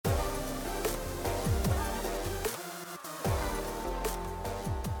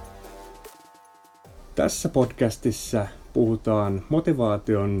Tässä podcastissa puhutaan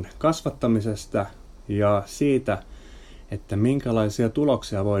motivaation kasvattamisesta ja siitä, että minkälaisia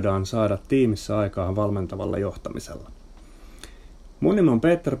tuloksia voidaan saada tiimissä aikaan valmentavalla johtamisella. Mun nimi on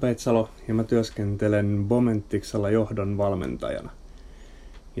Peter Peitsalo ja mä työskentelen Bomentiksella johdon valmentajana.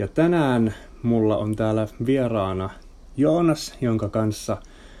 Ja tänään mulla on täällä vieraana Joonas, jonka kanssa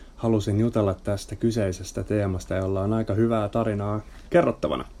halusin jutella tästä kyseisestä teemasta, jolla on aika hyvää tarinaa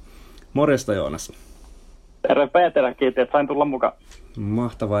kerrottavana. Morjesta Joonas. Terve Peter, kiitos, että sain tulla mukaan.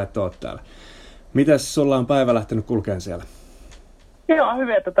 Mahtavaa, että oot täällä. Mitäs sulla on päivä lähtenyt kulkeen siellä? Joo,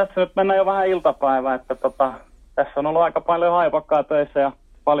 hyvin, että tässä nyt mennään jo vähän iltapäivää, että tässä on ollut aika paljon haipakkaa töissä ja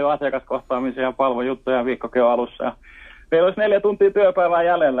paljon asiakaskohtaamisia ja palvelujuttuja viikkokin on alussa. Ja vielä olisi 4 tuntia työpäivää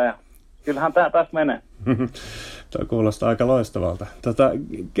jäljellä ja kyllähän tämä tässä menee. Tuo kuulostaa aika loistavalta.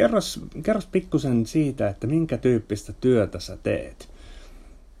 Kerros pikkusen siitä, että minkä tyyppistä työtä sä teet?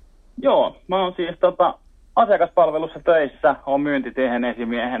 Joo, mä oon siis asiakaspalvelussa töissä, oon myyntitiehen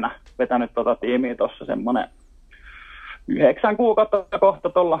esimiehenä vetänyt tiimiä tuossa semmoinen 9 kuukautta kohta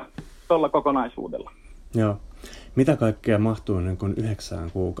tuolla kokonaisuudella. Joo. Mitä kaikkea mahtuu niin kuin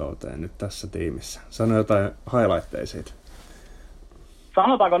 9 kuukauteen nyt tässä tiimissä? Sano jotain highlightteja siitä.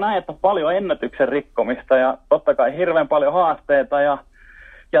 Sanotaanko näin, että paljon ennätyksen rikkomista ja totta kai hirveän paljon haasteita ja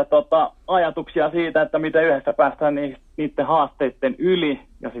ajatuksia siitä, että miten yhdessä päästään niiden haasteiden yli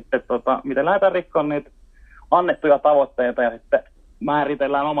ja sitten miten lähdetään rikkoon niitä annettuja tavoitteita ja sitten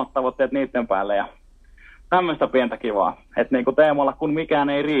määritellään omat tavoitteet niiden päälle ja tämmöistä pientä kivaa, että niin kuin teemalla kun mikään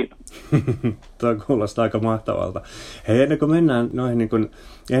ei riitä. Tuo kuulostaa aika mahtavalta. Hei, ennen kuin mennään noihin niin kuin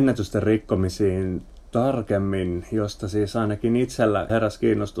ennätysten rikkomisiin tarkemmin, josta siis ainakin itsellä heräsi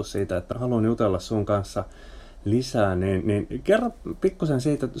kiinnostus siitä, että haluan jutella sun kanssa lisää, niin kerro pikkusen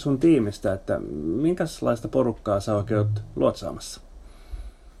siitä sun tiimistä, että minkälaista porukkaa sä oikein oot luotsaamassa?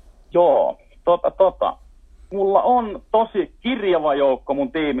 Joo, mulla on tosi kirjava joukko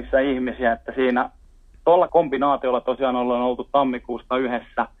mun tiimissä ihmisiä, että siinä tuolla kombinaatiolla tosiaan ollaan oltu tammikuusta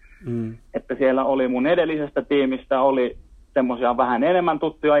yhdessä, että siellä oli mun edellisestä tiimistä, oli semmoisia vähän enemmän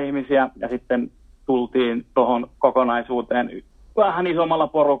tuttuja ihmisiä ja sitten tultiin tuohon kokonaisuuteen vähän isommalla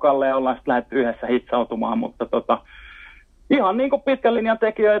porukalle ja ollaan sitten lähdetty yhdessä hitsautumaan, mutta ihan niin kuin pitkän linjan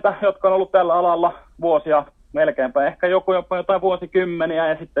tekijöitä, jotka on ollut tällä alalla vuosia melkeinpä, ehkä jopa jotain vuosikymmeniä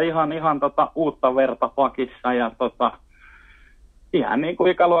ja sitten ihan uutta verta pakissa ja ihan niin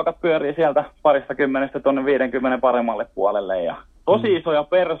kuin ikäluokat pyörii sieltä 20 tuonne 50 paremmalle puolelle ja tosi isoja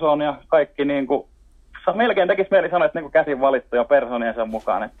persoonia, kaikki niin kuin, melkein tekisi mieli sanoa, että niin kuin käsin valittuja persoonia sen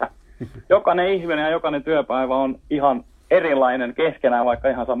mukaan, että jokainen ihminen ja jokainen työpäivä on ihan erilainen keskenään, vaikka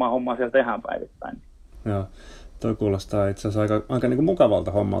ihan sama homma siellä tehdään päivittäin. Joo, toi kuulostaa itse asiassa aika niin kuin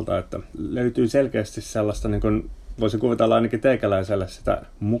mukavalta hommalta, että löytyy selkeästi sellaista, niin kuin voisin kuvitella ainakin teikäläiselle sitä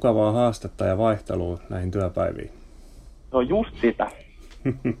mukavaa haastetta ja vaihtelua näihin työpäiviin. Se on just sitä.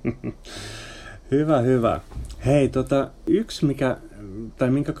 Hyvä. Hei, yksi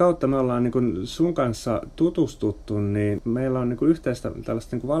minkä kautta me ollaan niin kuin sun kanssa tutustuttu, niin meillä on niin kuin yhteistä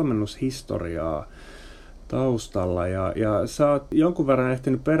tällaista niin kuin valmennushistoriaa taustalla ja sä oot jonkun verran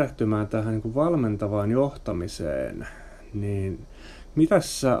ehtinyt perehtymään tähän niin kuin valmentavaan johtamiseen, niin mitä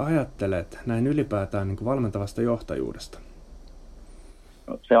sä ajattelet näin ylipäätään niin kuin valmentavasta johtajuudesta?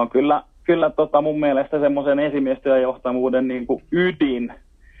 Se on kyllä mun mielestä semmoisen esimiestyöjohtajuuden niin kuin ydin.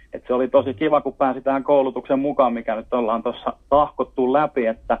 Et se oli tosi kiva, kun pääsi tähän koulutuksen mukaan, mikä nyt ollaan tuossa tahkottu läpi,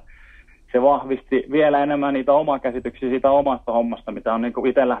 että se vahvisti vielä enemmän niitä omakäsityksiä siitä omasta hommasta, mitä on niin kuin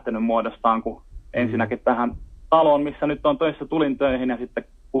itse lähtenyt muodostamaan, kun ensinnäkin tähän taloon, missä nyt on töissä, tulin töihin ja sitten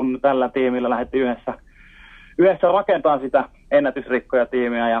kun tällä tiimillä lähdettiin yhdessä rakentamaan sitä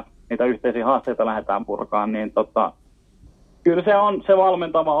ennätysrikkoja-tiimiä ja niitä yhteisiä haasteita lähdetään purkaan, niin kyllä se on se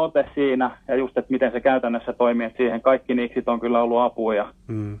valmentava ote siinä ja just, että miten se käytännössä toimii, että siihen kaikki niksit on kyllä ollut apua ja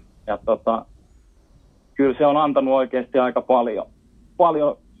kyllä se on antanut oikeasti aika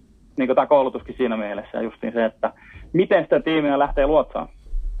paljon niin kuin tämä koulutuskin siinä mielessä ja justiin se, että miten sitä tiimiä lähtee luotsaamaan.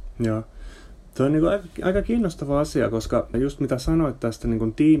 Joo. Tuo on niin kuin aika kiinnostava asia, koska just mitä sanoit tästä niin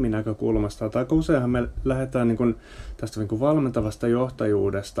kuin tiiminäkökulmasta, tai aika useinhan me lähdetään niin kuin tästä niin kuin valmentavasta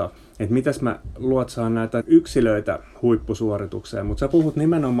johtajuudesta, että mitäs mä luotsaan näitä yksilöitä huippusuoritukseen, mutta sä puhut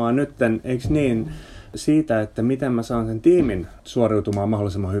nimenomaan nytten, eikö niin, siitä, että miten mä saan sen tiimin suoriutumaan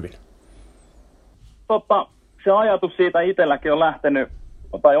mahdollisimman hyvin? Se ajatus siitä itselläkin on lähtenyt,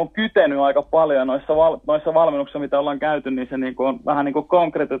 tai on kytenyt aika paljon noissa valmennuksissa, mitä ollaan käyty, niin se niin kuin on vähän niin kuin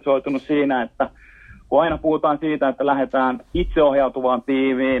konkretisoitunut siinä, että kun aina puhutaan siitä, että lähdetään itseohjautuvaan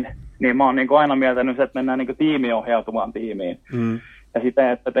tiimiin, niin mä oon niin kuin aina mieltänyt se, että mennään niin kuin tiimiohjautuvaan tiimiin. Ja sitten,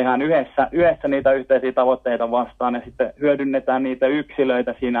 että tehdään yhdessä niitä yhteisiä tavoitteita vastaan ja sitten hyödynnetään niitä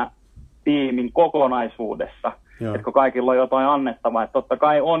yksilöitä siinä tiimin kokonaisuudessa, että kun kaikilla on jotain annettavaa. Että totta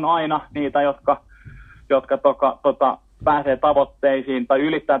kai on aina niitä, jotka pääsee tavoitteisiin tai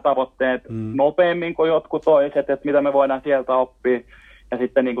ylittää tavoitteet nopeammin kuin jotkut toiset, että mitä me voidaan sieltä oppia. Ja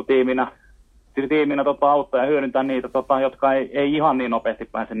sitten niin kuin tiiminä auttaa ja hyödyntää niitä, jotka ei ihan niin nopeasti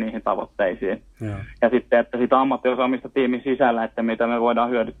pääse niihin tavoitteisiin. Ja sitten, että sitä ammattiosaamista tiimin sisällä, että mitä me voidaan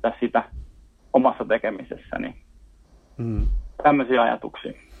hyödyttää sitä omassa tekemisessä. Niin tämmöisiä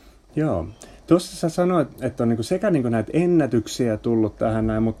ajatuksia. Joo. Tuossa sä sanoit, että on niinku sekä niinku näitä ennätyksiä tullut tähän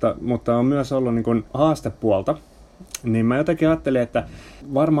näin, mutta on myös ollut niinku haastepuolta. Niin mä jotenkin ajattelin, että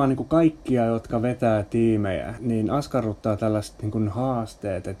varmaan niinku kaikkia, jotka vetää tiimejä, niin askarruttaa tällaiset niinku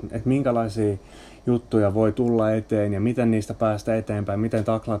haasteet, että minkälaisia juttuja voi tulla eteen ja miten niistä päästä eteenpäin, miten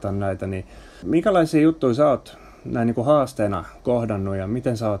taklata näitä. Niin minkälaisia juttuja sä oot näin niinku haasteena kohdannut ja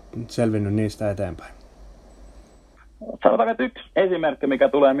miten sä oot selvinnyt niistä eteenpäin? Sanotaanko, että yksi esimerkki, mikä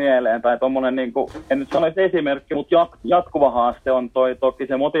tulee mieleen, tai tuommoinen, niin en nyt sanoisi esimerkki, mutta jatkuva haaste on toki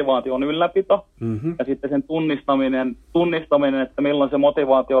se motivaation ylläpito, ja sitten sen tunnistaminen, että milloin se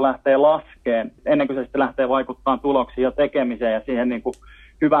motivaatio lähtee laskeen, ennen kuin se sitten lähtee vaikuttamaan tuloksiin ja tekemiseen ja siihen niin kuin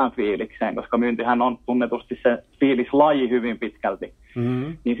hyvään fiilikseen, koska myyntihän on tunnetusti se fiilislaji hyvin pitkälti.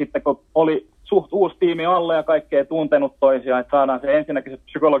 Niin sitten kun oli suht uusi tiimi alle ja kaikki ei tuntenut toisiaan, että saadaan se ensinnäkin se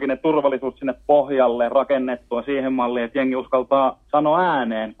psykologinen turvallisuus sinne pohjalle rakennettua siihen malliin, että jengi uskaltaa sanoa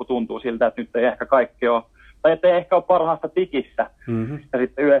ääneen, kun tuntuu siltä, että nyt ei ehkä kaikki ole, tai ettei ehkä ole parhaasta tikissä. Ja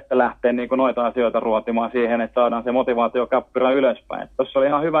sitten yhdessä lähtee niin kuin noita asioita ruotimaan siihen, että saadaan se motivaatiokäppyrä ylöspäin. Tuossa oli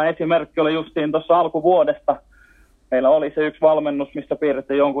ihan hyvä esimerkki, oli justiin tuossa alkuvuodesta. Meillä oli se yksi valmennus, missä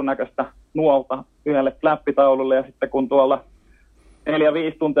piirrettiin jonkunnäköistä nuolta yhdelle flappitaululle, ja sitten kun tuolla 4-5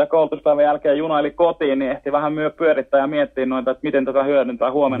 tuntia koulutuspäivän jälkeen junaili kotiin, niin ehti vähän pyörittää ja miettiä noita, että miten tätä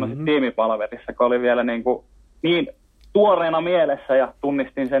hyödyntää huomenna sitten tiimipalverissa, kun oli vielä niin tuoreena mielessä ja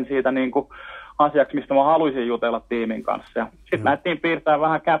tunnistin sen siitä niin kuin asiaksi, mistä mä haluaisin jutella tiimin kanssa. Sitten lähdettiin piirtämään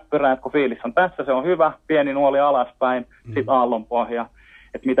vähän käppyrää, että kun fiilis on tässä, se on hyvä, pieni nuoli alaspäin, sitten aallonpohja,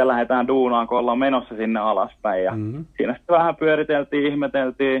 että mitä lähdetään duunaan, kun ollaan menossa sinne alaspäin. Ja siinä sitten vähän pyöriteltiin,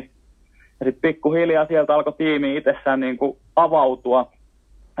 ihmeteltiin. Ja sitten pikkuhiljaa sieltä alkoi tiimi itsessään niin kuin avautua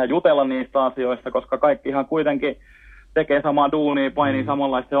ja jutella niistä asioista, koska kaikki ihan kuitenkin tekee samaa duunia, painii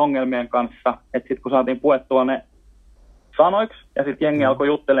samanlaisten ongelmien kanssa. Että sitten kun saatiin puettua ne sanoiksi ja sitten jengi alkoi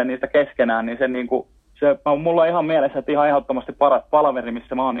juttelemaan niistä keskenään, niin se on mulla ihan mielessä, että ihan ehdottomasti paras palaveri,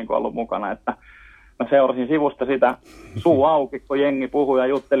 missä mä oon niin kuin ollut mukana. Että mä seurasin sivusta sitä suu auki, kun jengi puhui ja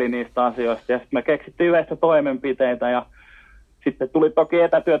jutteli niistä asioista. Ja sitten me keksittiin yhdessä toimenpiteitä ja sitten tuli toki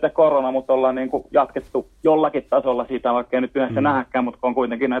etätyötä korona, mutta ollaan niin kuin jatkettu jollakin tasolla siitä, vaikka ei nyt yhdessä nähdäkään, mutta kun on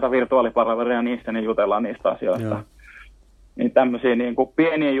kuitenkin näitä virtuaalipalveluja niistä, niin jutellaan niistä asioista. Joo. Niin tämmöisiä niin kuin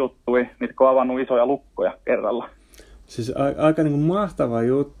pieniä juttuja, mitkä on avannut isoja lukkoja kerralla. Siis aika niin kuin mahtava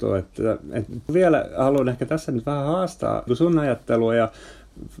juttu, että vielä haluan ehkä tässä nyt vähän haastaa sun ajattelua ja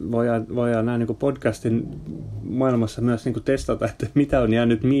voidaan näin niin kuin podcastin maailmassa myös niin kuin testata, että mitä on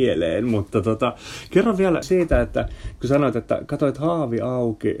jäänyt mieleen, mutta kerro vielä siitä, että kun sanoit, että katsoit haavi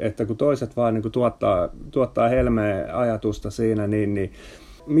auki, että kun toiset vaan niin kuin tuottaa helmeä ajatusta siinä, niin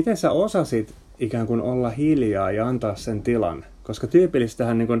miten sä osasit ikään kuin olla hiljaa ja antaa sen tilan? Koska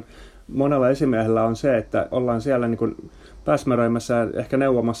tyypillistähän niin kuin monella esimiehellä on se, että ollaan siellä niin kuin päsmäröimässä ja ehkä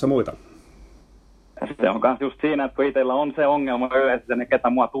neuvomassa muita. Se on myös just siinä, että kun itsellä on se ongelma yleensä, ne ketä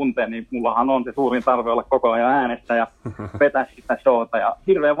mua tuntee, niin mullahan on se suurin tarve olla koko ajan äänessä ja vetää sitä showta. Ja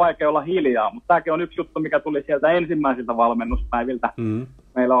hirveän vaikea olla hiljaa, mutta tämäkin on yksi juttu, mikä tuli sieltä ensimmäisiltä valmennuspäiviltä.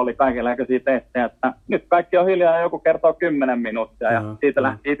 Meillä oli kaikenlaisia testejä, että nyt kaikki on hiljaa ja joku kertoo 10 minuuttia. Ja siitä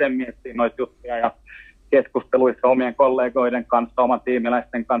lähti itse miettimään noita juttuja ja keskusteluissa omien kollegoiden kanssa, oman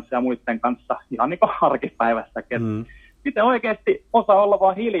tiimiläisten kanssa ja muiden kanssa ihan niin kuin arkipäivässäkin. Miten oikeasti osaa olla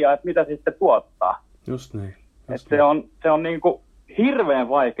vaan hiljaa, että mitä sitten tuottaa. Just niin. Se on niin kuin hirveän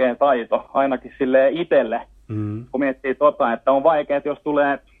vaikea taito, ainakin silleen itselle, kun miettii että on vaikea, että jos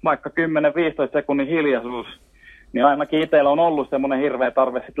tulee vaikka 10-15 sekunnin hiljaisuus, niin ainakin itsellä on ollut semmoinen hirveä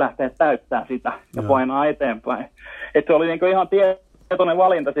tarve sitten lähteä täyttämään sitä ja painaa eteenpäin. Että se oli niin kuin ihan tietoinen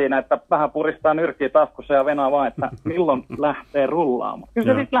valinta siinä, että vähän puristaa nyrkkiä taskussa ja venaa vaan, että milloin lähtee rullaamaan.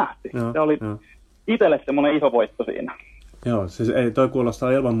 Kyllä se sitten lähti. Se oli itselle semmoinen iso voitto siinä. Joo, siis ei toi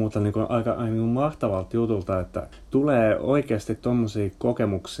kuulostaa ilman muuta niin kuin aika niin kuin mahtavalta jutulta, että tulee oikeasti tommosia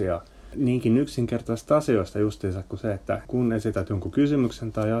kokemuksia niinkin yksinkertaisista asioista justiinsa kuin se, että kun esität jonkun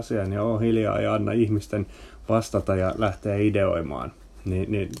kysymyksen tai asian, niin oo hiljaa ja anna ihmisten vastata ja lähtee ideoimaan.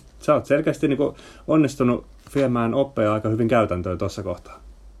 Niin sä oot selkeästi niin kuin onnistunut viemään oppeja aika hyvin käytäntöön tuossa kohtaa.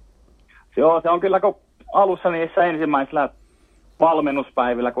 Joo, se on kyllä, kun alussa niissä ensimmäisillä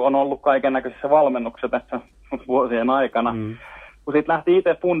valmennuspäivillä, kun on ollut kaikennäköisissä valmennuksia tässä vuosien aikana, kun siitä lähti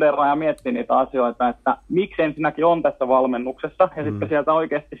itse fundeeraan ja miettimään niitä asioita, että miksi ensinnäkin on tässä valmennuksessa, ja sitten sieltä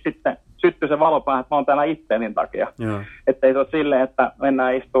oikeasti sitten syttyi se valopää, että mä oon täällä itteeni takia. Että ei se ole silleen, että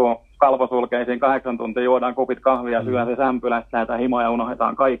mennään istuu kalvosulkeisiin 8 tuntia, juodaan kupit kahvia, syödään se sämpylästä, lähdetään himaan ja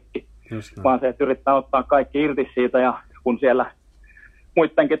unohdetaan kaikki. Vaan se, että yrittää ottaa kaikki irti siitä, ja kun siellä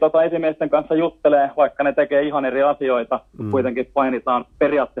muidenkin esimiesten kanssa juttelee, vaikka ne tekee ihan eri asioita, kuitenkin painitaan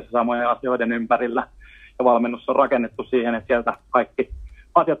periaatteessa samojen asioiden ympärillä. Ja valmennus on rakennettu siihen, että sieltä kaikki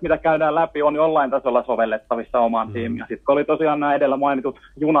asiat, mitä käydään läpi, on jollain tasolla sovellettavissa omaan tiimiin. Ja sitten kun oli tosiaan nämä edellä mainitut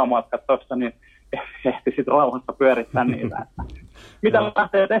junamatkat tuossa, niin ehti sitten rauhassa pyörittää niitä. Mitä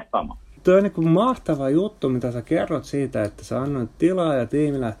lähtee testaamaan? Tuo on niin mahtava juttu, mitä sä kerrot siitä, että sä annoit tilaa ja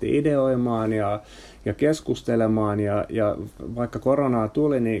tiimi lähti ideoimaan ja keskustelemaan. Ja vaikka koronaa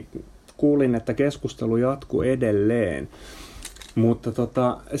tuli, niin kuulin, että keskustelu jatkuu edelleen. Mutta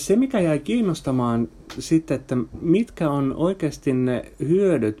se, mikä jäi kiinnostamaan sitten, että mitkä on oikeasti ne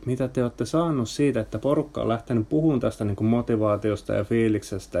hyödyt, mitä te olette saanut siitä, että porukka on lähtenyt puhumaan tästä niin kuin motivaatiosta ja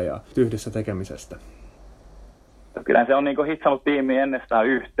fiiliksestä ja yhdessä tekemisestä? Kyllä se on niin kuin hitsannut tiimi ennestään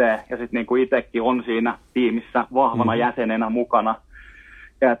yhteen ja sitten niin kuin itsekin on siinä tiimissä vahvana jäsenenä mukana.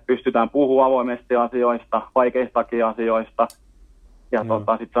 Ja että pystytään puhumaan avoimesti asioista, vaikeistakin asioista ja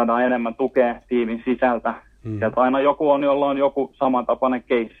sitten saadaan enemmän tukea tiimin sisältä. Sieltä aina joku on, jolla on joku samantapainen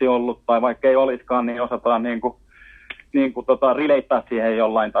keissi ollut, tai vaikka ei olisikaan, niin osataan rileittää siihen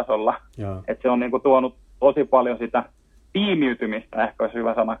jollain tasolla. Et se on niin kuin tuonut tosi paljon sitä tiimiytymistä, ehkä olisi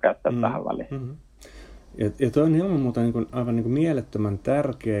hyvä sana käyttää tähän väliin. Ja toi on ilman muuta aivan niin kuin mielettömän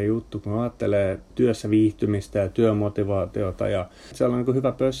tärkeä juttu, kun ajattelee työssä viihtymistä ja työmotivaatiota. Ja siellä on niin kuin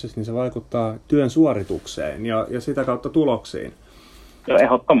hyvä pössis, niin se vaikuttaa työn suoritukseen ja sitä kautta tuloksiin. Joo,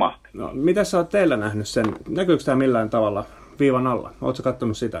 ehdottomasti. No, mitä sä oot teillä nähnyt sen? Näkyykö tämä millään tavalla viivan alla? Ootko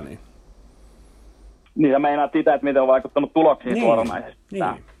katsonut sitä niin? Niin, sä meinaat sitä, että miten on vaikuttanut tuloksiin suoranaisesti. Niin.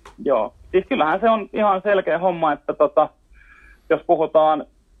 Joo. Siis kyllähän se on ihan selkeä homma, että jos puhutaan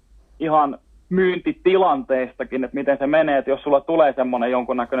ihan myyntitilanteestakin, että miten se menee, että jos sulla tulee semmoinen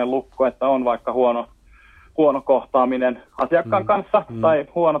jonkunnäköinen lukko, että on vaikka huono kohtaaminen asiakkaan kanssa tai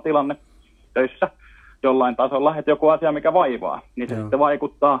huono tilanne töissä jollain tasolla, että joku asia, mikä vaivaa, niin se sitten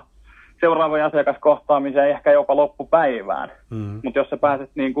vaikuttaa seuraavaan asiakaskohtaamiseen ehkä jopa loppupäivään. Mutta jos sä pääset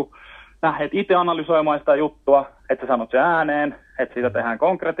lähdet itse analysoimaan sitä juttua, että sä sanot sen ääneen, että siitä tehdään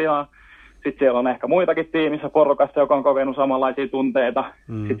konkretiaa, sitten siellä on ehkä muitakin tiimissä porukassa, joka on kokenut samanlaisia tunteita.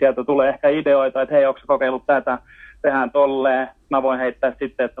 Sitten sieltä tulee ehkä ideoita, että hei, onko kokeillut tätä, tehdään tolleen. Mä voin heittää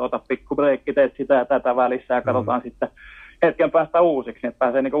sitten, että ota pikku breikki, teet sitä ja tätä välissä ja katsotaan sitten hetken päästä uusiksi, että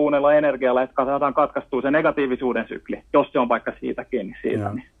pääsee niin uudella energialla, että saadaan katkaistua se negatiivisuuden sykli, jos se on vaikka siitä kiinni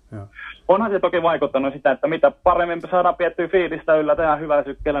siitä. Niin. Onhan se toki vaikuttanut sitä, että mitä paremmin saadaan piettyä fiilistä yllä, tehdään hyvällä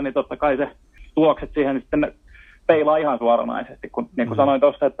sykkeellä, niin totta kai se tulokset siihen sitten peilaa ihan suoranaisesti. Niin kuin sanoin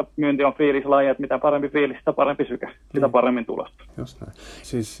tuossa, että myynti on fiilislaji, että mitä parempi fiilis, sitä parempi syke, sitä paremmin tulosta. Just näin.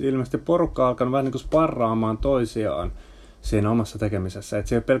 Siis ilmeisesti porukka on alkanut vähän niin kuin sparraamaan toisiaan siinä omassa tekemisessä, että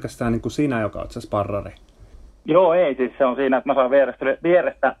se ei ole pelkästään niin kuin sinä, joka olet se sparrari. Joo, ei. Siis se on siinä, että mä saan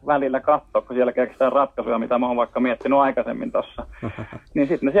vierestä välillä katsoa, kun siellä keksitään ratkaisuja, mitä mä oon vaikka miettinyt aikaisemmin tuossa. Niin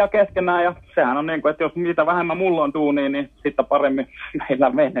sitten ne siellä keskenään, ja sehän on niin kuin, että jos mitä vähemmän mulla on duunia, niin sitten paremmin meillä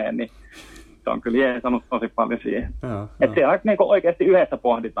menee, niin se on kyllä jeesannut tosi paljon siihen. Että siellä niin kuin oikeasti yhdessä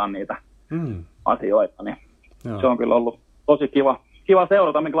pohditaan niitä asioita, niin se on kyllä ollut tosi kiva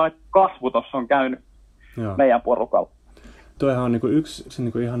seurata, minkälainen kasvu tuossa on käynyt meidän porukalla. Tuohan on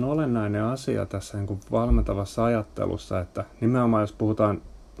yksi ihan olennainen asia tässä valmentavassa ajattelussa, että nimenomaan jos puhutaan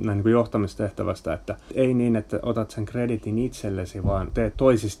näin johtamistehtävästä, että ei niin, että otat sen kreditin itsellesi, vaan teet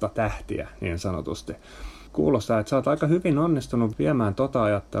toisista tähtiä niin sanotusti. Kuulostaa, että sä oot aika hyvin onnistunut viemään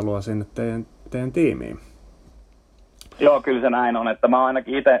ajattelua sinne teidän tiimiin. Joo, kyllä se näin on, että mä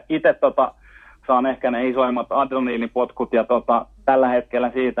ainakin itse saan ehkä ne isoimmat adrenaliinipotkut ja tällä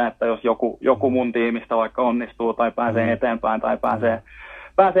hetkellä siitä, että jos joku mun tiimistä vaikka onnistuu tai pääsee eteenpäin tai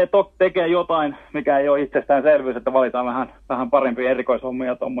pääsee tekemään jotain, mikä ei ole itsestäänselvyys, että valitaan vähän parempia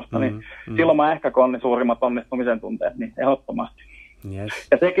erikoishommia tuommoista, niin silloin mä ehkä koon ne suurimmat onnistumisen tunteet, niin ehdottomasti. Yes.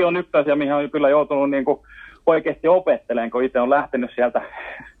 Ja sekin on yksi asia, mihin on kyllä joutunut oikeasti opettelemaan, kun itse on lähtenyt sieltä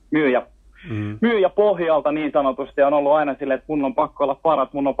myyjä pohjalta niin sanotusti, ja on ollut aina silleen, että mun on pakko olla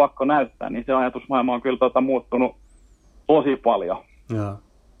paras, mun on pakko näyttää, niin se ajatusmaailma on kyllä muuttunut tosi paljon. Joo.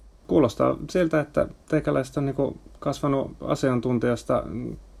 Kuulostaa siltä, että teikäläistä on kasvanut asiantuntijasta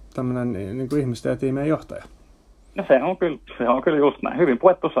tämmöinen ihmisten ja tiimien johtaja. No se on kyllä just näin. Hyvin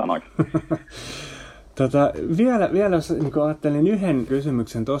puettu sanoin. Vielä jos ajattelin yhden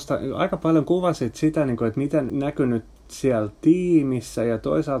kysymyksen tuosta, aika paljon kuvasit sitä, että miten näkynyt siellä tiimissä ja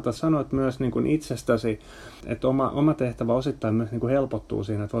toisaalta sanoit myös niin kuin itsestäsi, että oma tehtävä osittain myös niin kuin helpottuu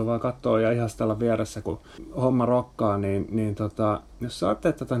siinä, että voi vaan katsoa ja ihastella vieressä, kun homma rokkaa, niin jos sä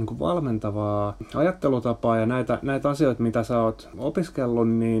ajattelet tätä niin kuin valmentavaa ajattelutapaa ja näitä asioita, mitä sä oot opiskellut,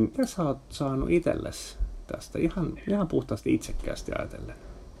 niin mitä sä oot saanut itsellesi tästä ihan puhtaasti itsekkäästi ajatellen?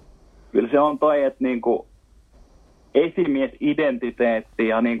 Kyllä se on toi, että niinku esimiesidentiteetti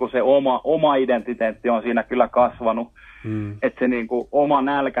ja niinku se oma identiteetti on siinä kyllä kasvanut. Että se niinku oma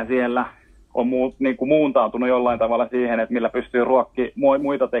nälkä siellä on niinku muuntautunut jollain tavalla siihen, että millä pystyy ruokkimaan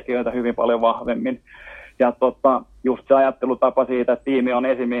muita tekijöitä hyvin paljon vahvemmin. Ja just se ajattelutapa siitä, että tiimi on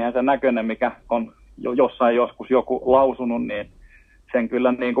esimiehensä näköinen, mikä on jossain joskus joku lausunut, niin sen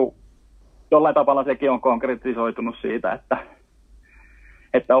kyllä niinku jollain tavalla sekin on konkretisoitunut siitä,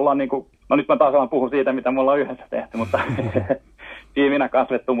 että ollaan niinku, no nyt mä taas alan puhua siitä, mitä me ollaan yhdessä tehty, mutta tiiminä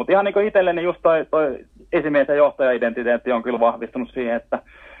kasvettu. Mutta ihan niin kuin itselleni just toi esimies- ja johtaja-identiteetti on kyllä vahvistunut siihen, että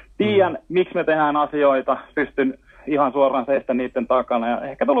tiedän, miksi me tehdään asioita, pystyn ihan suoraan seistä niiden takana. Ja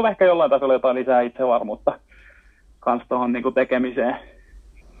ehkä tullut jollain tasolla jotain lisää itsevarmuutta kans tuohon niin kuin tekemiseen.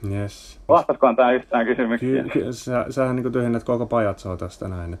 Yes. Vastaskohan tämä yhtään kysymyksiä? Sähän niin tyhjennät koko pajatsoa tästä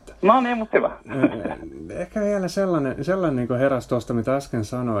näin. Että No niin, mutta hyvä. Ehkä vielä sellainen niin heräsi tuosta, mitä äsken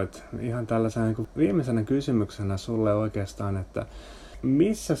sanoit, ihan tällaisen niin viimeisenä kysymyksenä sulle oikeastaan, että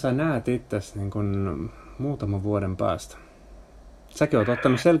missä sä näet itsesi niin muutaman vuoden päästä? Säkin oot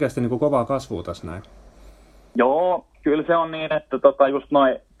ottanut selkeästi niin kovaa kasvua tässä näin. Joo, kyllä se on niin, että just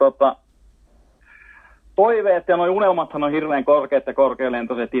noin toiveet ja nuo unelmathan on hirveän korkeat ja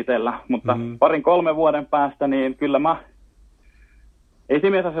korkealentoiset itsellä, mutta 2-3 vuoden päästä niin kyllä mä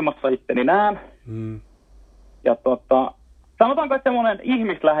esimiesasemassa itteni näen. Ja sanotaanko, että semmoinen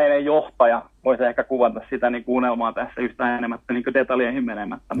ihmisläheinen johtaja voisi ehkä kuvata sitä niin unelmaa tässä yhtään enemmän niin detaljeihin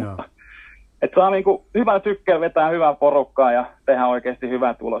menemättä, mutta että saa niin hyvän sykkeen vetää hyvää porukkaa ja tehdä oikeasti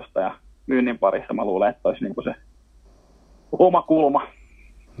hyvää tulosta ja myynnin parissa mä luulen, että olisi niin se oma kulma.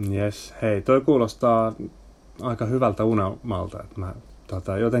 Jes, hei, toi kuulostaa aika hyvältä unelmalta. Että mä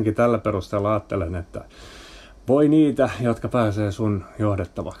jotenkin tällä perusteella ajattelen, että voi niitä, jotka pääsee sun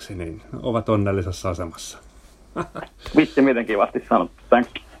johdettavaksi, niin ovat onnellisessa asemassa. Vitsi, miten kivasti sanottu.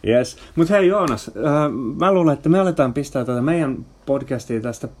 Thanks. Yes. Mutta hei Joonas, mä luulen, että me aletaan pistää tätä meidän podcastia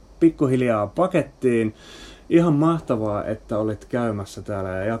tästä pikkuhiljaa pakettiin. Ihan mahtavaa, että olit käymässä täällä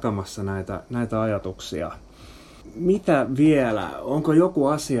ja jakamassa näitä ajatuksia. Mitä vielä? Onko joku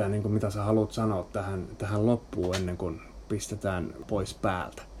asia, niin kuin mitä sä haluat sanoa tähän loppuun ennen kuin pistetään pois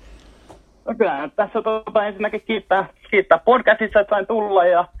päältä? No kyllä, tässä ensinnäkin kiittää podcastissa, että sain tulla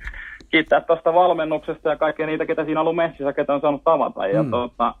ja kiittää tuosta valmennuksesta ja kaikkia niitä, ketä siinä on ollut messissä, ketä on saanut tavata. Ja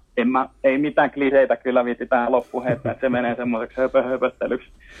ei mitään kliseitä kyllä viitti tähän loppuun heittää, että se menee semmoiseksi höpöttelyksi.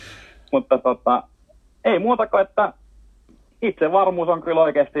 Mutta ei muuta kuin, että itsevarmuus on kyllä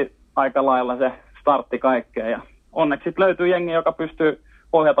oikeasti aika lailla se startti kaikkeen. Ja onneksi löytyy jengi, joka pystyy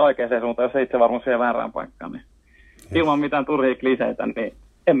ohjata oikeaan suuntaan, jos se itsevarmuus vie väärään paikkaan. Niin ilman mitään turhia kliseitä, niin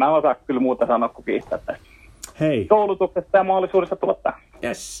en mä osaa kyllä muuta sanoa kuin kiittää tästä. Hei. Koulutuksesta ja mahdollisuudesta tuottaa.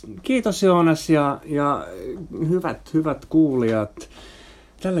 Yes. Kiitos Joonas ja hyvät kuulijat.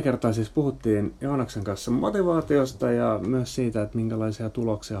 Tällä kertaa siis puhuttiin Joonaksen kanssa motivaatiosta ja myös siitä, että minkälaisia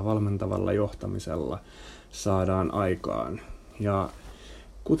tuloksia valmentavalla johtamisella saadaan aikaan. Ja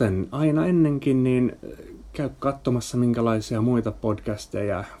kuten aina ennenkin, niin käy katsomassa minkälaisia muita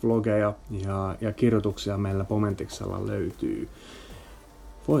podcasteja, vlogeja ja kirjoituksia meillä Pomentiksella löytyy.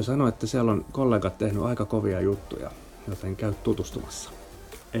 Voi sanoa, että siellä on kollegat tehnyt aika kovia juttuja, joten käy tutustumassa.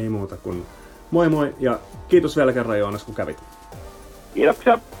 Ei muuta kuin moi moi ja kiitos vielä kerran Joonas kun kävit.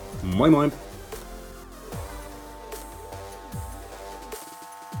 Kiitoksia. Moi moi!